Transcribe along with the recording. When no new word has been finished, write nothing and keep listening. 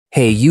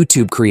Hey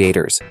YouTube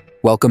creators,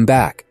 welcome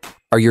back.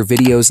 Are your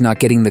videos not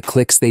getting the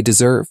clicks they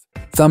deserve?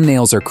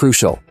 Thumbnails are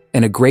crucial,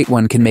 and a great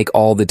one can make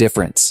all the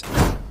difference.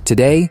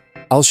 Today,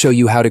 I'll show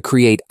you how to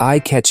create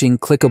eye-catching,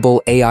 clickable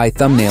AI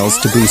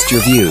thumbnails to boost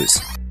your views.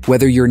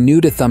 Whether you're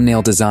new to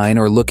thumbnail design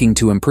or looking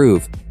to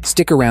improve,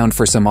 stick around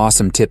for some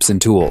awesome tips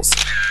and tools.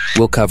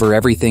 We'll cover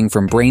everything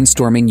from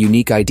brainstorming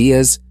unique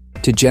ideas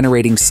to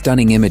generating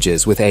stunning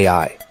images with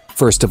AI.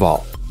 First of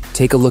all,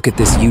 take a look at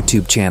this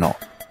YouTube channel.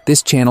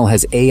 This channel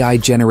has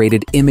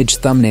AI-generated image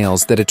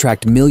thumbnails that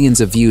attract millions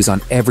of views on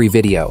every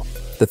video.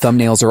 The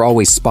thumbnails are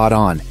always spot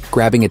on,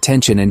 grabbing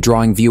attention and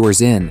drawing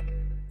viewers in.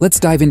 Let's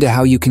dive into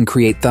how you can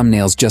create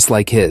thumbnails just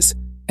like his,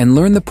 and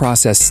learn the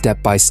process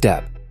step by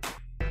step.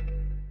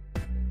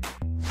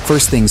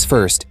 First things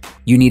first,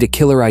 you need a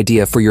killer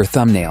idea for your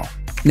thumbnail.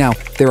 Now,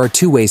 there are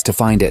two ways to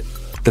find it.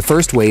 The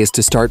first way is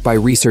to start by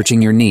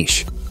researching your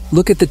niche.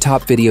 Look at the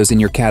top videos in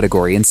your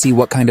category and see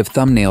what kind of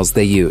thumbnails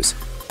they use.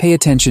 Pay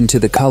attention to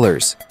the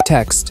colors,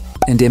 text,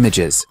 and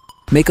images.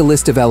 Make a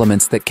list of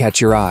elements that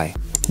catch your eye.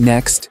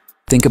 Next,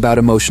 think about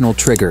emotional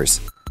triggers.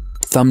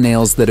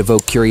 Thumbnails that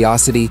evoke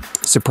curiosity,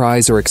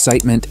 surprise, or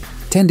excitement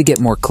tend to get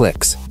more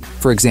clicks.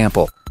 For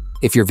example,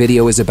 if your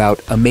video is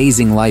about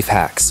amazing life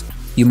hacks,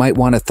 you might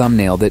want a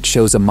thumbnail that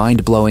shows a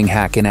mind-blowing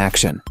hack in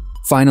action.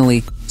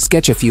 Finally,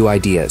 sketch a few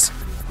ideas.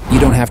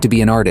 You don't have to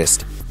be an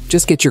artist.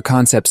 Just get your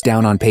concepts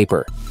down on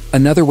paper.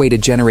 Another way to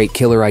generate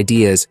killer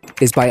ideas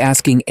is by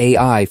asking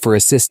AI for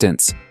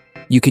assistance.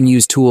 You can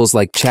use tools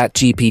like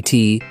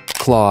ChatGPT,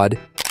 Claude,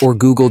 or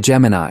Google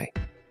Gemini.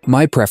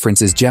 My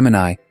preference is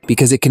Gemini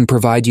because it can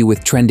provide you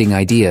with trending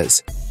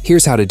ideas.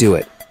 Here's how to do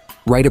it.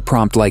 Write a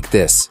prompt like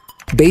this.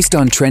 Based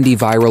on trendy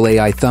viral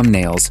AI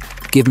thumbnails,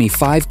 give me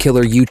 5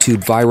 killer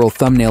YouTube viral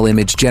thumbnail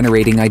image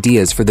generating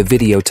ideas for the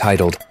video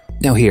titled.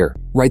 Now here,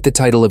 write the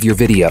title of your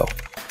video.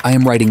 I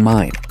am writing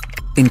mine.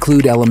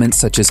 Include elements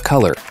such as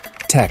color,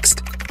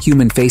 text,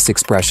 human face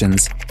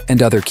expressions,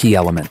 and other key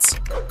elements.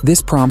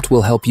 This prompt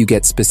will help you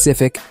get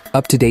specific,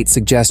 up-to-date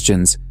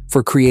suggestions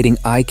for creating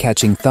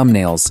eye-catching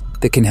thumbnails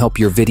that can help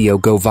your video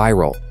go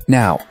viral.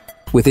 Now,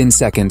 within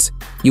seconds,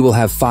 you will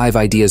have 5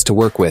 ideas to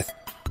work with.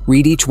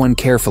 Read each one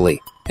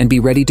carefully and be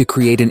ready to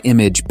create an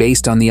image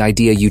based on the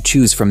idea you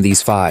choose from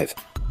these 5.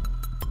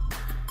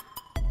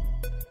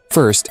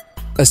 First,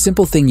 a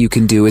simple thing you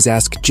can do is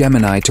ask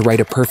Gemini to write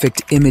a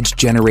perfect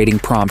image-generating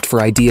prompt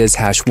for ideas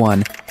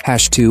 #1,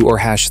 #2, or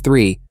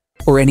 #3,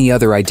 or any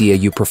other idea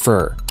you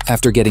prefer.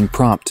 After getting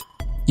prompt,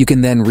 you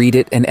can then read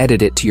it and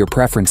edit it to your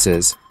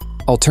preferences.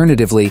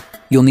 Alternatively,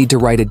 you'll need to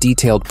write a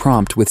detailed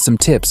prompt with some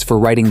tips for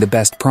writing the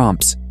best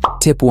prompts.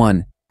 Tip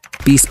 1.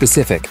 Be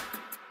specific.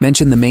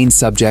 Mention the main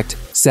subject,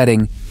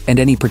 setting, and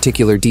any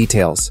particular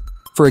details.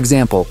 For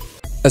example,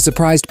 a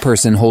surprised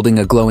person holding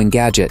a glowing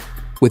gadget,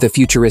 with a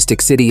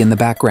futuristic city in the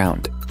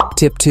background.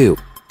 Tip 2.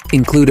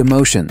 Include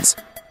emotions.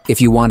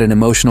 If you want an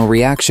emotional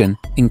reaction,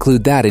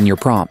 include that in your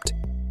prompt.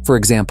 For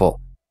example,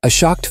 a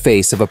shocked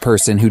face of a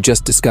person who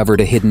just discovered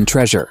a hidden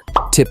treasure.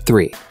 Tip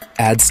 3.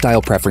 Add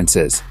style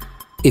preferences.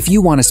 If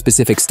you want a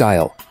specific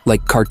style,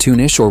 like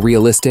cartoonish or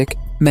realistic,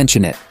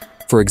 mention it.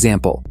 For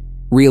example,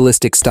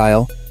 realistic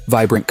style,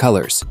 vibrant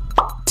colors.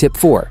 Tip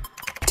 4.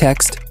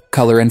 Text,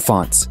 color, and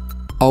fonts.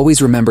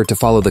 Always remember to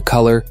follow the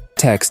color,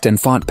 text, and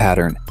font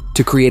pattern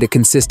to create a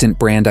consistent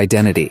brand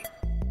identity.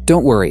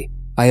 Don't worry,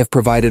 I have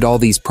provided all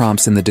these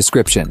prompts in the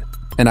description,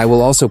 and I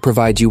will also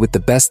provide you with the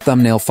best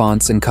thumbnail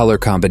fonts and color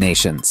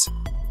combinations.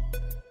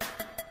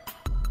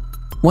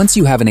 Once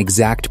you have an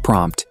exact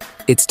prompt,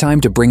 it's time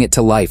to bring it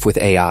to life with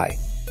AI.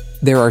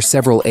 There are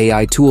several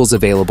AI tools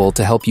available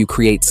to help you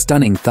create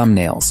stunning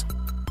thumbnails.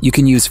 You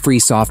can use free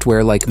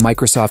software like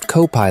Microsoft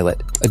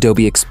Copilot,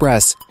 Adobe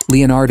Express,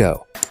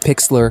 Leonardo,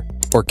 Pixlr,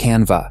 or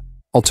Canva.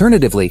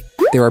 Alternatively,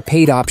 there are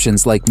paid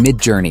options like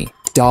Midjourney,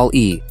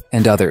 DALL-E,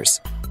 and others.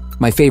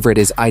 My favorite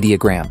is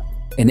Ideogram,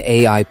 an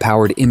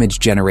AI-powered image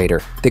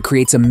generator that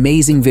creates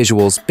amazing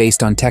visuals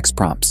based on text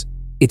prompts.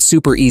 It's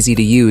super easy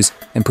to use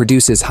and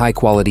produces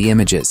high-quality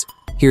images.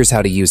 Here's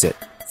how to use it.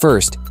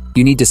 First,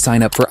 you need to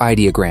sign up for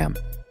Ideogram.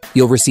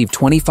 You'll receive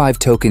 25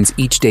 tokens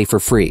each day for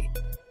free,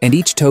 and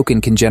each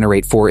token can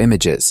generate 4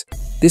 images.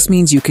 This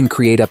means you can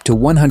create up to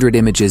 100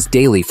 images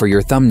daily for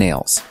your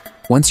thumbnails.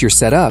 Once you're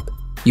set up,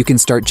 you can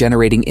start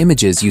generating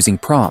images using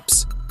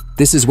prompts.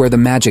 This is where the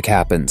magic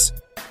happens.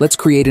 Let's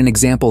create an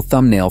example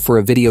thumbnail for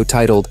a video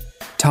titled,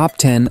 Top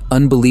 10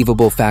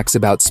 Unbelievable Facts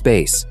About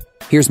Space.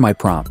 Here's my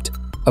prompt.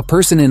 A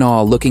person in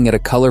awe looking at a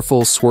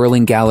colorful,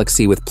 swirling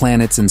galaxy with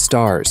planets and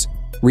stars.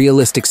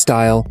 Realistic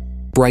style,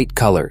 bright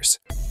colors.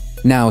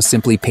 Now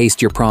simply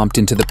paste your prompt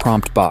into the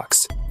prompt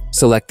box.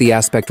 Select the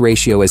aspect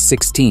ratio as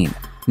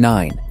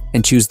 16:9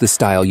 and choose the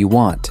style you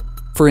want.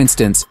 For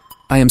instance,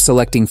 I am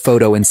selecting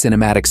photo and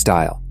cinematic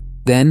style.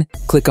 Then,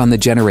 click on the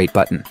Generate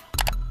button.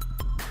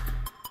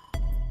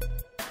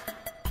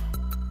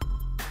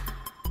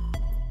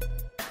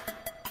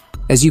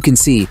 As you can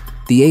see,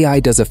 the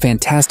AI does a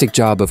fantastic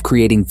job of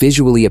creating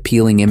visually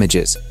appealing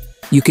images.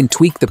 You can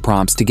tweak the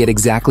prompts to get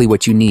exactly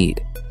what you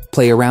need.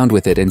 Play around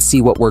with it and see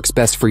what works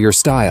best for your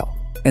style,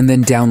 and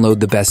then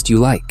download the best you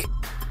like.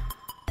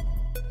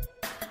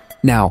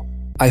 Now,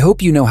 I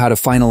hope you know how to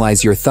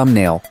finalize your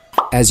thumbnail.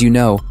 As you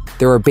know,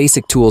 there are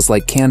basic tools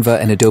like Canva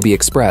and Adobe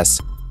Express,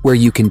 where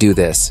you can do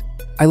this.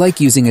 I like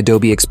using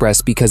Adobe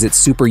Express because it's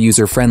super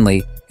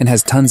user-friendly and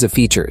has tons of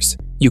features.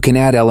 You can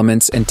add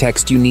elements and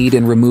text you need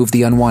and remove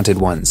the unwanted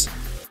ones.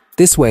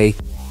 This way,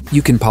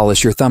 you can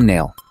polish your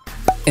thumbnail.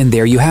 And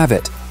there you have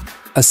it.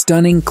 A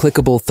stunning,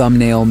 clickable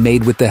thumbnail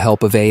made with the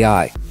help of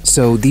AI.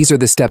 So these are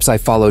the steps I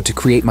follow to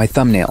create my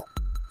thumbnail.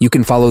 You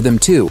can follow them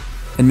too,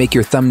 and make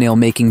your thumbnail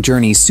making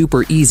journey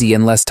super easy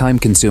and less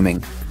time-consuming.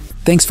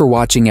 Thanks for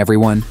watching,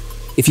 everyone.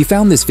 If you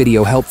found this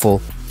video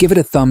helpful, give it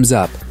a thumbs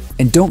up,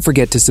 and don't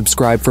forget to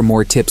subscribe for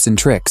more tips and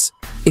tricks.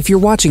 If you're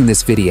watching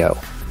this video,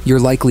 you're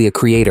likely a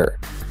creator,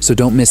 so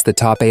don't miss the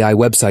top AI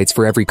websites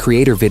for every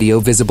creator video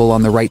visible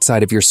on the right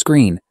side of your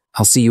screen.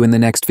 I'll see you in the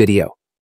next video.